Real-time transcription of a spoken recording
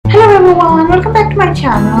everyone, welcome back to my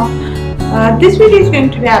channel. This video is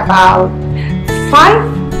going to be about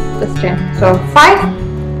 5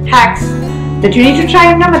 hacks that you need to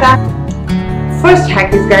try in Ramadan. First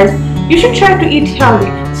hack is, guys, you should try to eat healthy,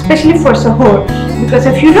 especially for sahur, because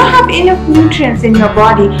if you don't have enough nutrients in your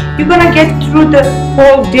body, you're gonna get through the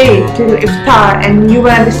whole day till iftar and you're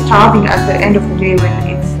gonna be starving at the end of the day when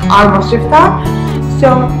it's almost iftar.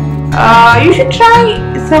 So you should try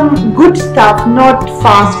some good stuff, not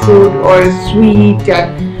fast food or sweet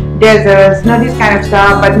desserts, not this kind of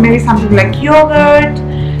stuff, but maybe something like yogurt,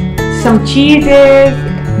 some cheeses,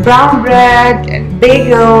 brown bread, and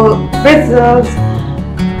bagel, pretzels.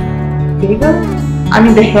 Bagel? I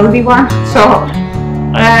mean the healthy one. So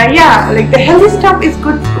yeah, like the healthy stuff is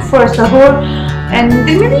good for sahur, and then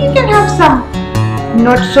maybe you can have some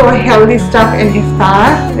not so healthy stuff in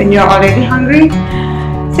iftar when you're already hungry.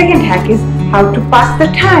 Second hack is how to pass the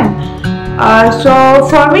time. So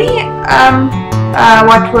for me,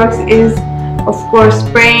 what works is, of course,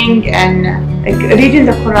 praying and like reading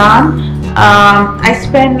the Quran. I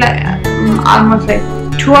spend like almost like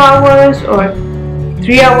 2 hours or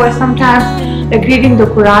 3 hours sometimes, like reading the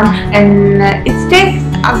Quran, and it takes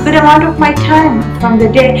a good amount of my time from the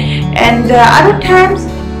day. And other times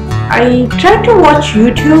I try to watch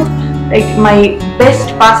YouTube. Like my best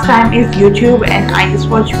pastime is YouTube, and I just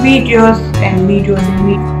watch videos and videos and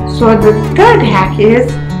videos. So the third hack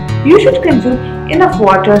is you should consume enough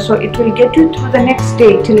water so it will get you through the next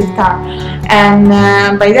day till iftar. And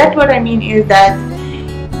by that what I mean is that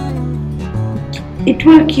it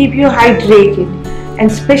will keep you hydrated,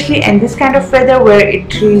 and especially in this kind of weather where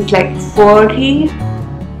it is like 40.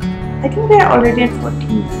 I think they are already in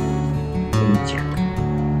 40s. Let me check.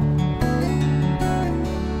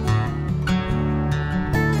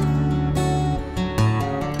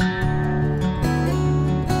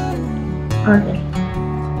 Okay,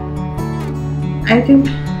 I think,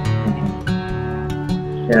 okay,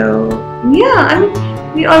 so yeah, I mean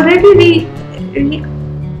we already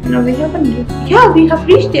no, we haven't, yeah, we have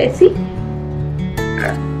reached there. See,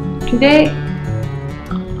 today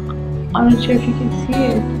I'm not sure if you can see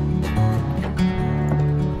it.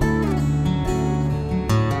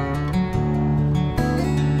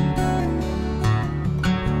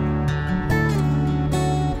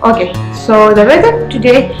 Okay, so the weather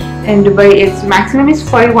today in Dubai, its maximum is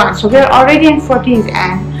 41, so we are already in 40s,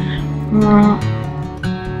 and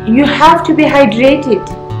you have to be hydrated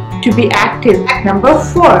to be active. Number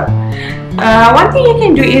 4, one thing you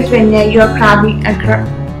can do is when you're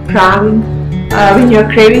when you're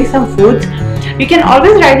craving some foods, you can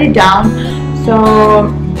always write it down.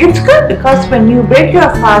 So it's good because when you break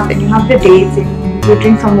your fast and you have the dates and you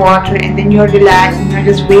drink some water and then you're relaxed and you're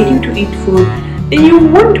just waiting to eat food, then you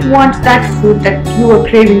wouldn't want that food that you were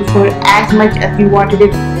craving for as much as you wanted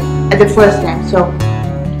it at the first time. So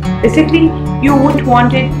basically you wouldn't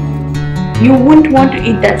want to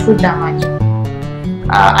eat that food that much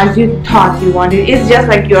as you thought you wanted. It's just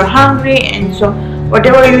like you're hungry, and so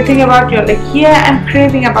whatever you think about, you're like, yeah, I'm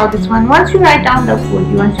craving about this one. Once you write down the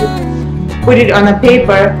food, once you put it on a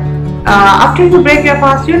paper, after you break your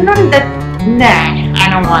fast, you're not that, nah, I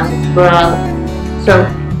don't want this, girl. So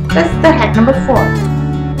that's the hack number 4.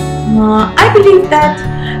 I believe that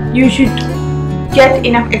you should get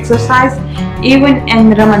enough exercise even in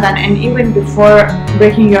Ramadan and even before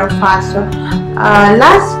breaking your fast. So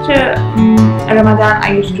last Ramadan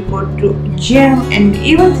I used to go to gym, and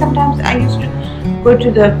even sometimes I used to go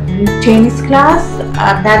to the tennis class,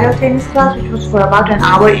 paddle tennis class, which was for about an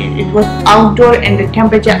hour. It was outdoor and the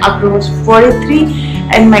temperature outdoor was 43,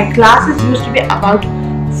 and my classes used to be about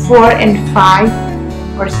 4 and 5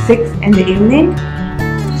 or 6 in the evening,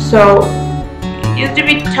 so it used to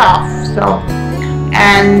be tough. So,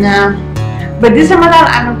 and but this Ramadan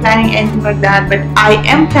I'm not planning anything like that, but I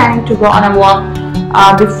am planning to go on a walk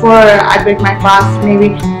before I break my fast. Maybe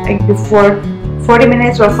like before 40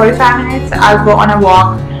 minutes or 45 minutes I'll go on a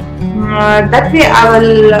walk. That way I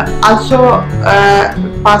will also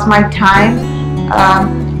pass my time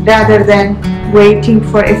rather than waiting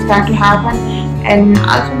for iftar to happen, and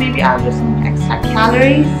also maybe I'll do some extra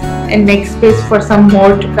calories and make space for some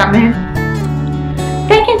more to come in.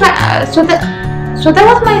 Thank you guys. So that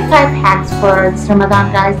was my 5 hacks for this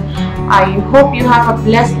Ramadan, guys. I hope you have a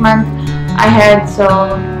blessed month ahead. So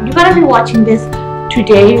you're gonna be watching this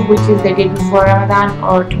today, which is the day before Ramadan,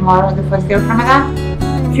 or tomorrow, the first day of Ramadan.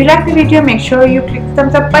 If you like the video, make sure you click the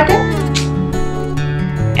thumbs up button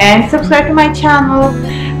and subscribe to my channel.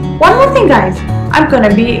 One more thing, guys, I'm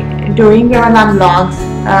gonna be doing Ramadan vlogs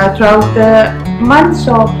throughout the month,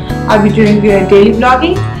 so I'll be doing daily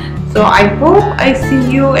vlogging. So I hope I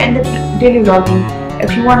see you in the daily vlogging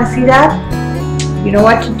if you want to see that, you know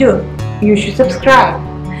what to do. You should subscribe.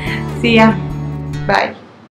 See ya. Bye.